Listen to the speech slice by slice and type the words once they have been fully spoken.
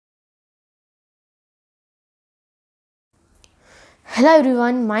Hello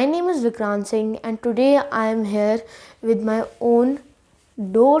everyone, my name is Vikrant Singh and today I am here with my own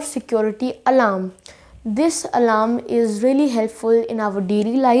door security alarm. This alarm is really helpful in our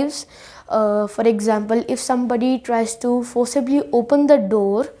daily lives. For example, if somebody tries to forcibly open the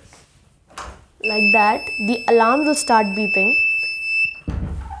door like that, the alarm will start beeping.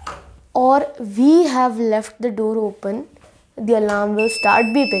 Or we have left the door open, the alarm will start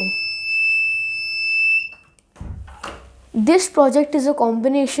beeping. This project is a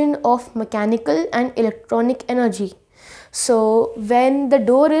combination of mechanical and electronic energy. So when the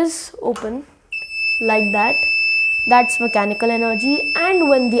door is open like that, that's mechanical energy, and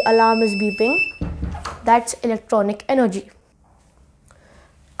when the alarm is beeping, that's electronic energy.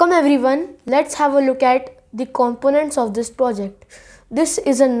 Come everyone, let's have a look at the components of this project. This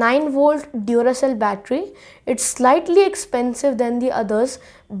is a 9-volt Duracell battery. It's slightly expensive than the others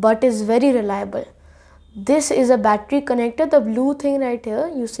but is very reliable. This is a battery connector. The blue thing right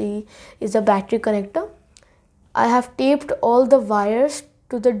here you see is a battery connector. I have taped all the wires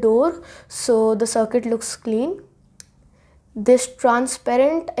to the door so the circuit looks clean. This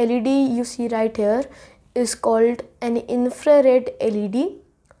transparent LED you see right here is called an infrared LED.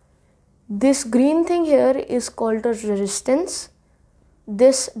 This green thing here is called a resistance.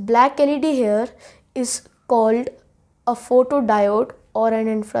 This black LED here is called a photodiode or an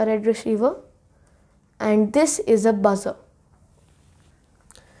infrared receiver. And this is a buzzer.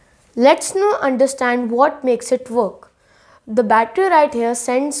 Let's now understand what makes it work. The battery right here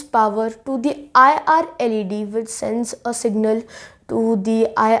sends power to the IR LED, which sends a signal to the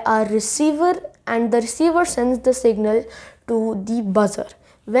IR receiver, and the receiver sends the signal to the buzzer.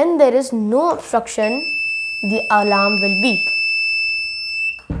 When there is no obstruction, the alarm will beep.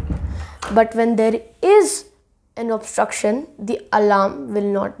 But when there is an obstruction, the alarm will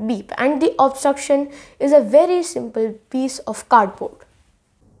not beep, and the obstruction is a very simple piece of cardboard.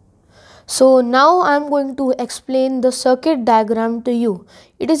 So now I am going to explain the circuit diagram to you.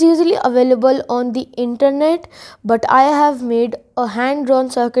 It is easily available on the internet, but I have made a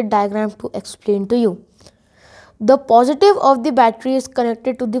hand-drawn circuit diagram to explain to you. The positive of the battery is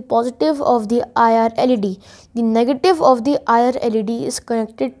connected to the positive of the IR LED. The negative of the IR LED is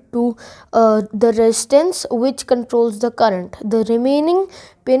connected to the resistance, which controls the current. The remaining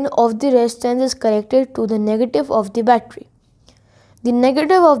pin of the resistance is connected to the negative of the battery. The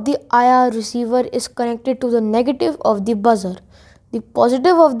negative of the IR receiver is connected to the negative of the buzzer. The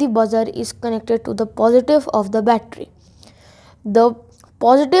positive of the buzzer is connected to the positive of the battery. The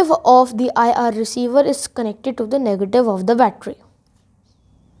positive of the IR receiver is connected to the negative of the battery.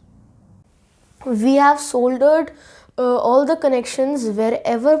 We have soldered all the connections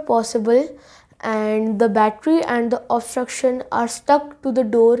wherever possible, and the battery and the obstruction are stuck to the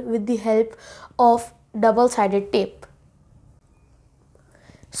door with the help of double-sided tape.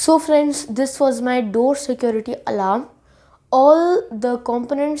 So friends, this was my door security alarm. All the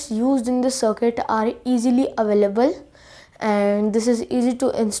components used in this circuit are easily available, and this is easy to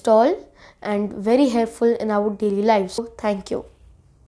install and very helpful in our daily lives. So thank you.